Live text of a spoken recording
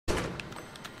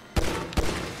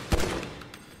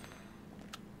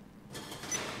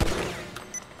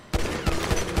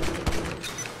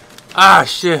Ah,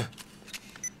 shit.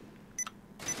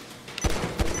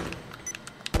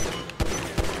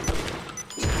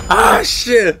 Ah,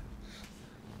 shit.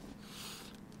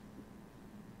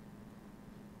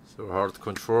 So hard to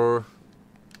control.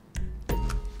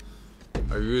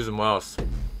 I use a mouse.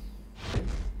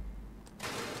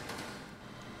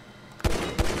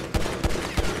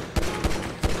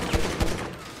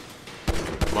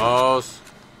 Mouse.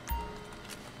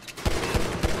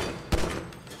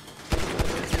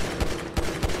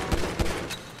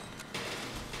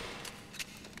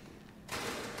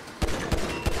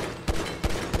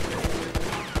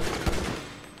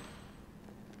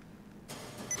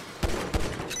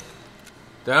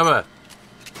 Damn it.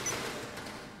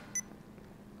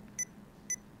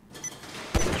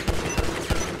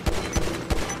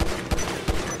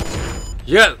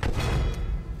 Yeah.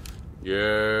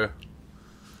 Yeah.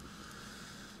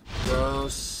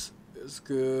 Mouse is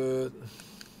good.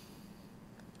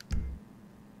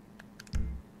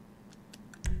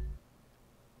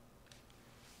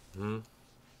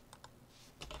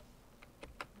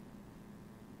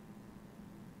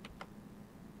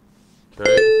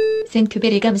 Okay.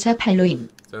 생큐베리 감사 팔로잉.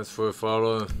 Thanks for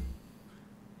following.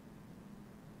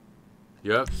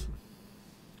 Yep.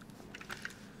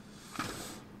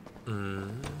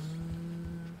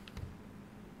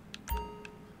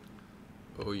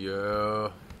 Oh yeah.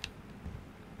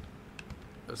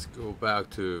 Let's go back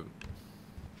to.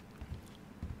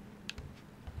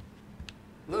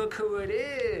 Look who it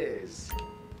is.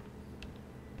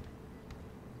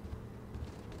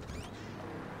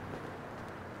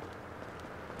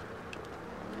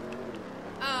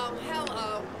 Oh,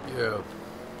 hello. Yeah.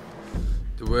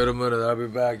 Wait a minute, I'll be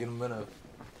back in a minute.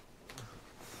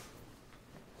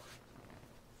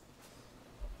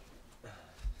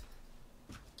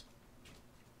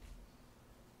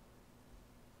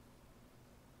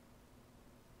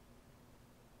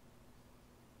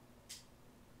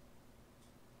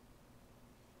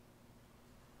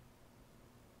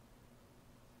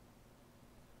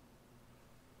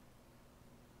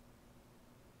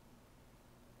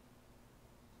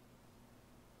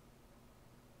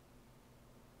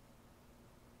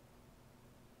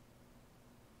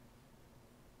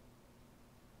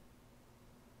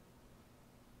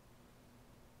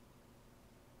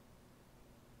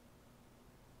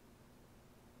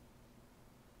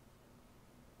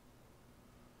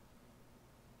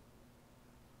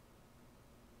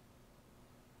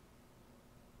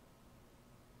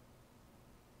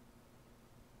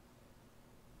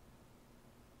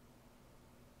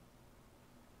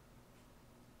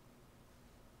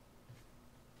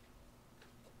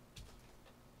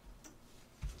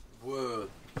 Well,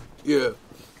 yeah.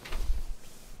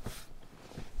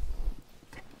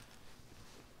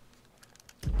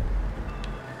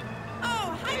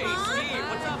 Oh, hi, Hey, Mom. Steve,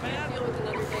 what's up, man? Deal with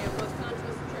another day of Los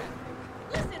Santos traffic.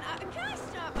 Listen, can I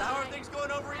stop by? How are things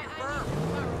going over at your firm?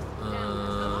 I'm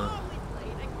always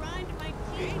late. I grind my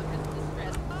teeth because of the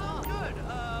stress. Oh, good.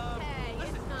 Hey,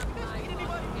 listen, it's not you guys my meet fault.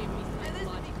 anybody? You gave me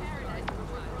psychological paradise for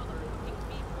my brother and pink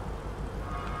people.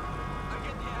 I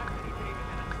get the acting, David,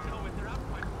 and I just know it. They're out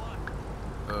for my blood.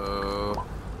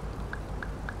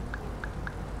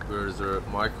 Where's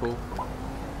Michael?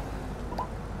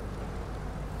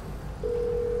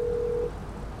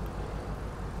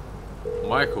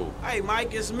 Michael. Hey,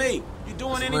 Mike, it's me. You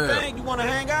doing Yes, anything? ma'am. You want to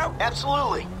hang out?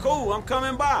 Absolutely. Cool, I'm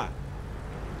coming by.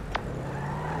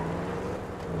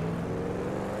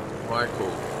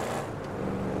 Michael.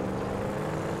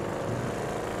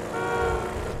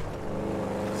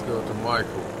 Let's go to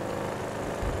Michael.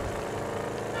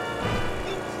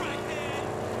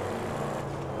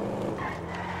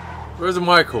 Where's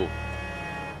Michael?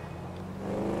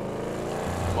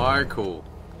 Michael.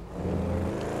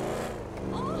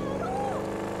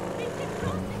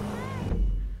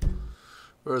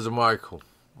 Where's Michael?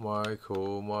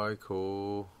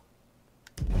 Michael.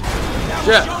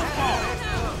 Shit!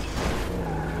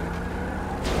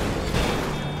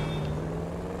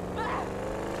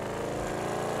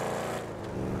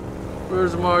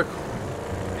 Where's Michael?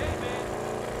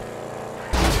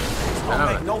 This don't Damn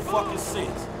make it. no fucking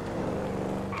sense.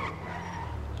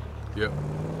 Yep.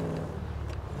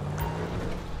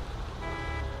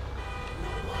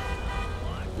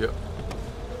 Yep.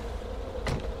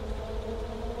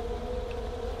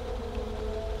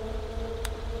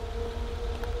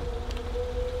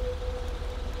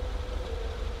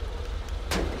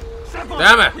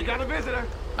 Damn it! We got a visitor.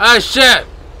 Ah, shit!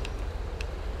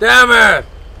 Damn it!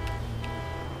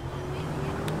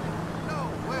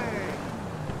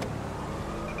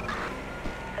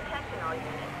 Attention all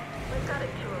units. We've got a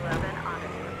 211 on a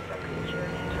suspect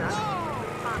security truck.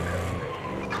 Respond code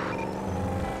 3.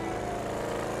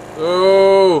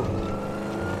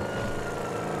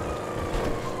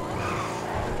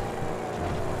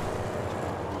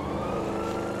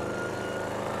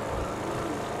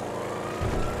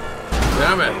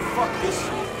 Damn it! Fuck this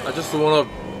shit. I just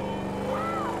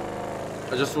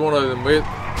wanna meet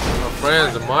my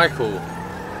friends and Michael.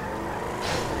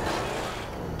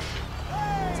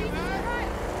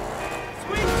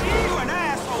 Sweet G, you an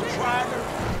asshole, driver.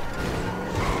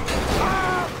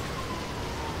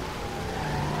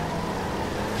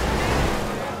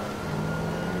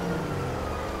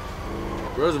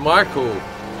 Where's Michael?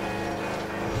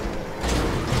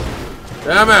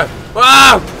 Damn it!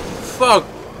 Ah! Fuck!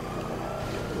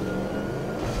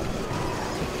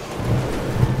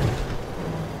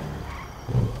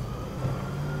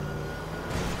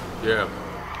 Yeah.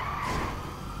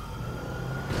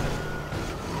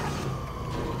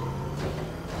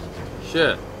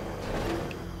 Shit.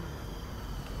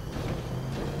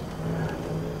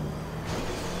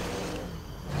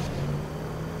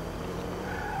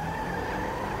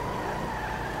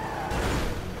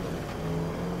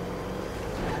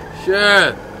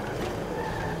 Shit.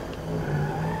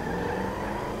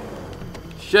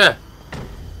 Shit.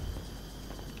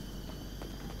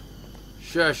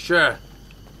 Shit, shit.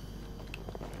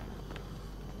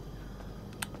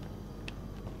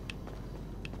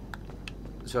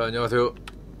 자, 안녕하세요.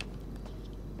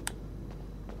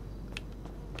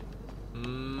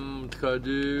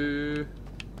 어떡하지?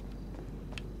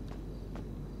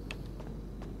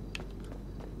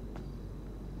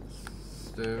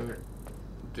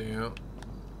 Damn.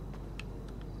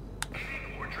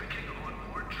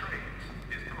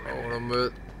 I wanna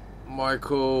meet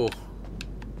Michael.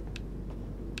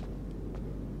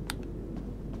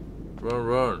 Run,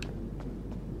 run.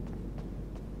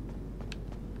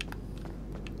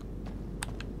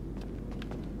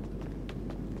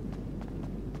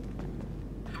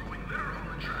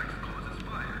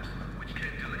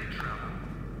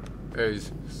 Hey,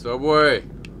 Subway.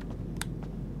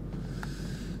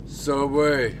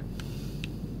 Subway.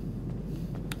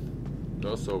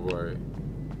 No Subway.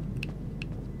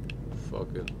 Fuck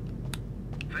it.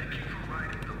 Thank you for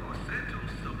riding the Los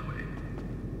Santos subway.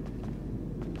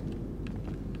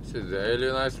 Is it the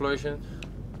alien isolation?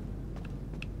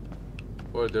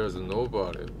 Or there's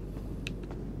nobody?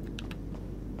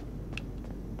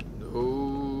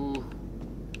 No.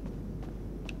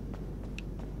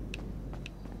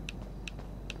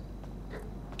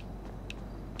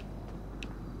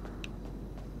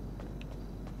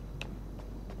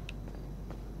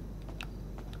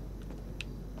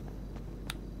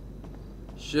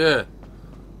 Shit.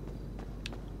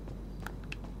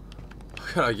 How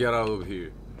can I get out of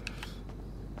here?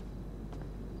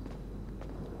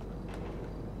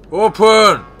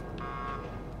 Open!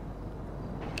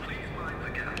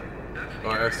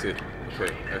 Oh, exit.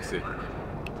 Okay, exit.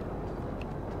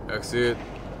 Exit.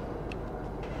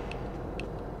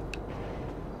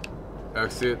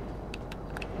 Exit.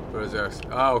 Where's the exit?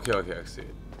 Ah, okay, okay, exit.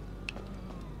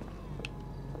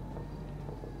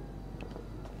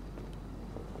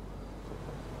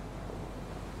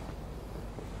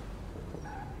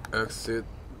 Exit.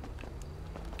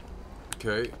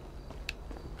 Okay.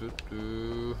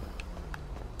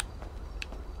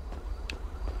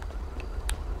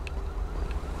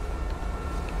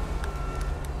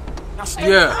 Now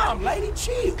stay calm, lady.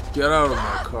 Chill. Get out of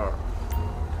my car.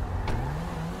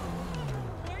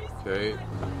 Okay.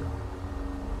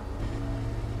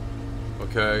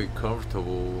 Okay,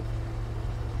 comfortable.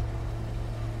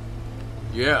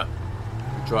 Yeah.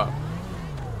 Drop.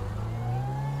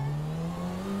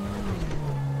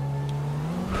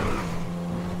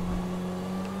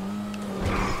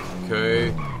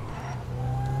 Okay.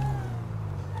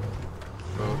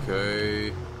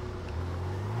 Okay.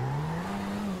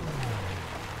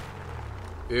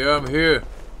 Yeah, I'm here.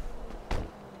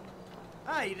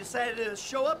 Ah, you decided to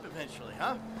show up eventually,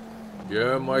 huh?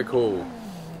 Yeah, Michael.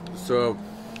 What's up?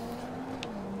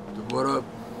 What up?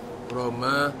 What up,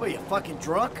 man? What, you fucking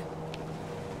drunk?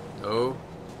 No.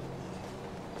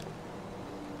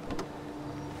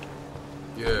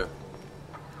 Yeah.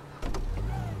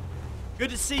 Good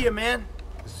to see you, man.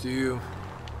 Good to see you.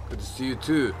 Good to see you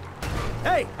too.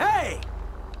 Hey, hey!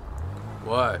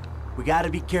 Why? We gotta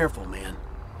be careful, man.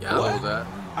 Yeah, I know What? that.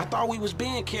 I thought we was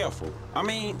being careful. I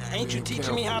mean, ain't you Being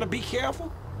teaching me how to be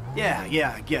careful?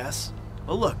 Yeah, I guess.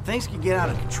 But look, things can get out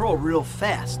of control real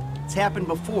fast. It's happened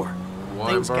before.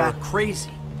 Why, Things bro? got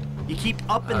crazy. You keep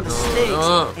upping I the don't stakes,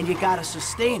 know. and you gotta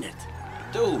sustain it.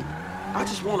 Dude, I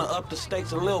just want to up the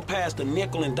stakes a little past the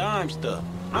nickel and dime stuff.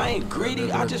 I ain't greedy.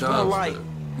 Nickel I and just dime want like stuff.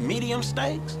 medium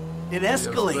stakes. It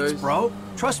escalates, space. bro.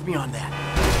 Trust me on that.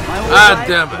 My whole Ah, life,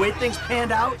 damn it. the way things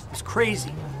panned out is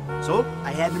crazy. So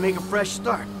I had to make a fresh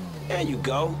start. There you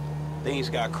go. Things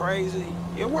got crazy.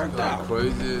 It worked out.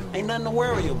 Crazy. Ain't nothing to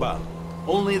worry about.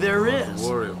 Only there is.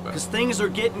 Worry about it. Because things are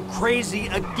getting crazy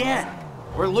again.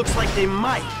 Or it looks like they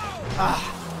might.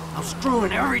 I'm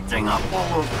screwing everything up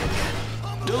all over again.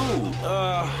 Dude,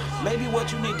 maybe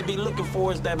what you need to be looking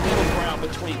for is that middle ground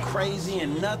between crazy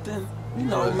and nothing. You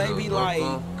know, Crazy maybe and like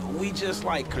nothing. we just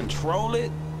like control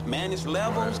it, manage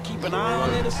levels, keep an eye on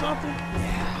it or something.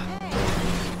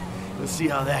 Let's see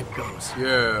how that goes.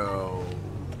 Yeah.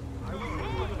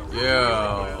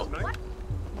 Yeah.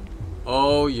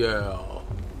 Oh yeah.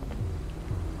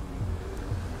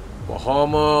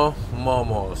 Bahama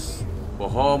Mamas.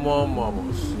 Bahama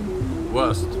Mamas.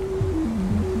 West.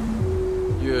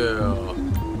 Yeah.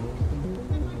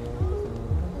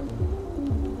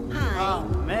 Oh,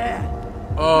 man.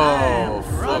 Oh,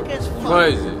 drunk fuck. as fuck.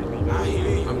 Crazy. I hear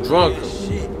you. I'm drunk. Yeah,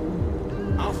 shit.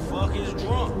 I'm fucking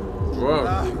drunk. Drunk.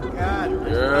 Oh, God. My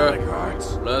Yeah. stomach hurts.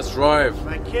 Let's drive.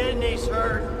 My kidneys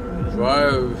hurt.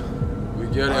 Drive. We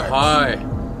getting high.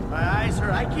 My eyes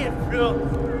hurt. I can't feel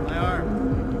my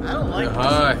arm. I don't like Get this.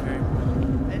 high.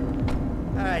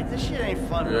 Alright, this shit ain't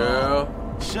fun at all.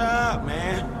 Yeah. Shut up,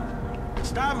 man.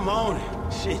 Stop moaning.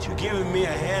 Shit, you giving me a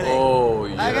headache. Oh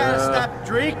yeah. I gotta stop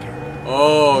drinking.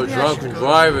 Oh, Maybe I drunk should and go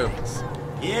driving. someplace.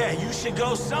 Yeah, you should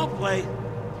go someplace.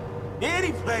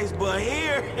 Any place but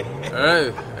here.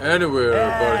 Hey, anywhere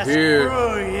but here.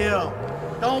 Screw you.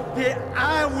 Don't pit.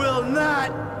 I will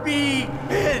not be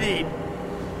pitied.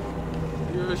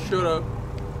 Yeah, shut up.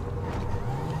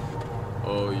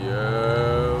 Oh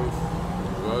yeah.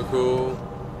 Drunko.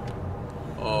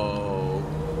 Oh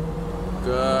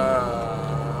God.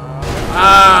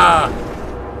 Ah!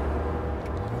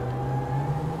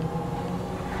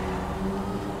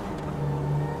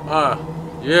 Ah,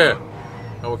 yeah.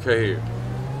 I'm okay here.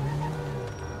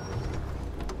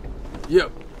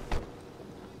 Yep.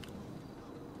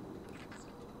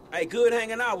 Hey, good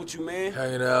hanging out with you, man.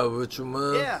 Hanging out with you,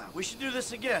 man. Yeah, we should do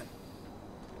this again.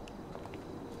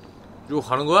 이러고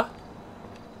가는 거야?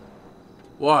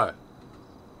 Why?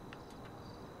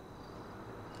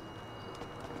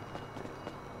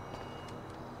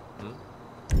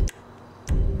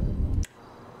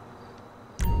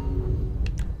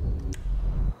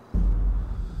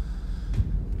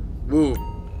 Move.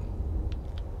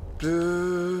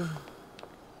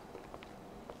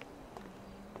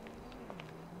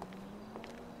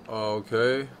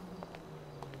 Okay.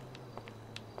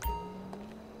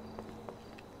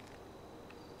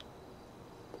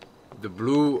 The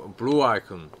blue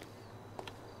icon.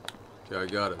 Okay, I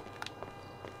got it.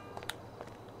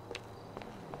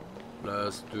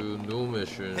 Let's do new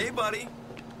mission. Hey, buddy.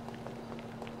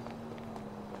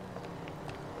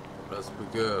 Let's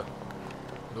begin.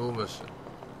 New mission.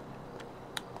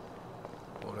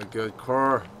 Wanna get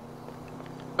car?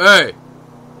 Hey!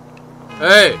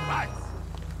 Hey!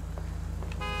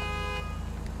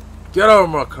 Get out of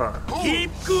my car.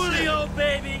 Keep coolio,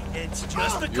 baby. It's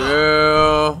just a car.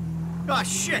 Yeah. Oh,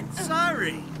 shit.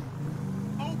 Sorry.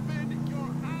 Open your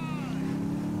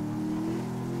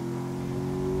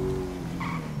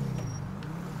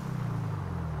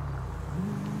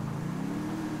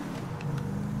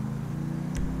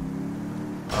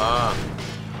Ah.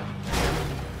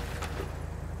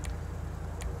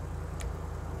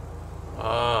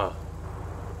 Ah.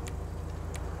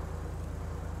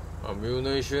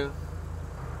 Ammunition.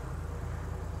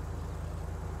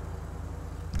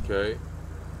 Okay.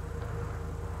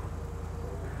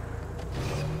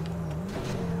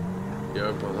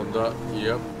 Yep, 감사합니다.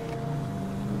 Yep.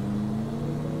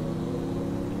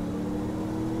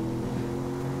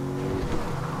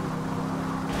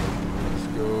 Let's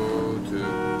go to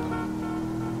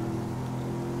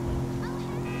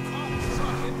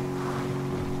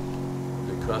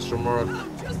the customer.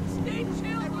 Just stay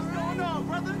chill. What's going on,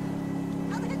 brother?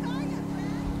 How the heck are you,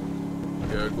 man?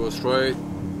 Yeah, go straight.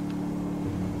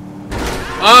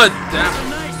 Ah, damn.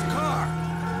 Nice car.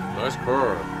 Nice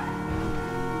car.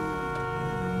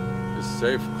 It's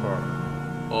safe car.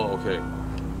 Oh, okay.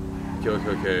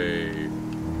 Okay.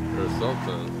 There's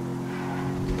something.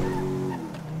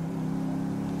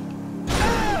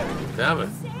 Damn it.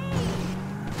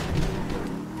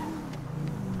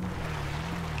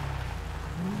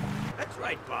 That's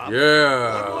right, Bob.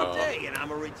 Yeah. One more day and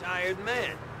I'm a retired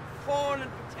man. Corn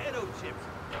and potato chips.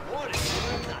 Morning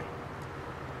and night.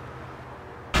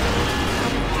 What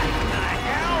the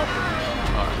hell?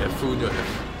 Ah, F,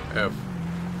 F.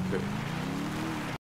 Okay.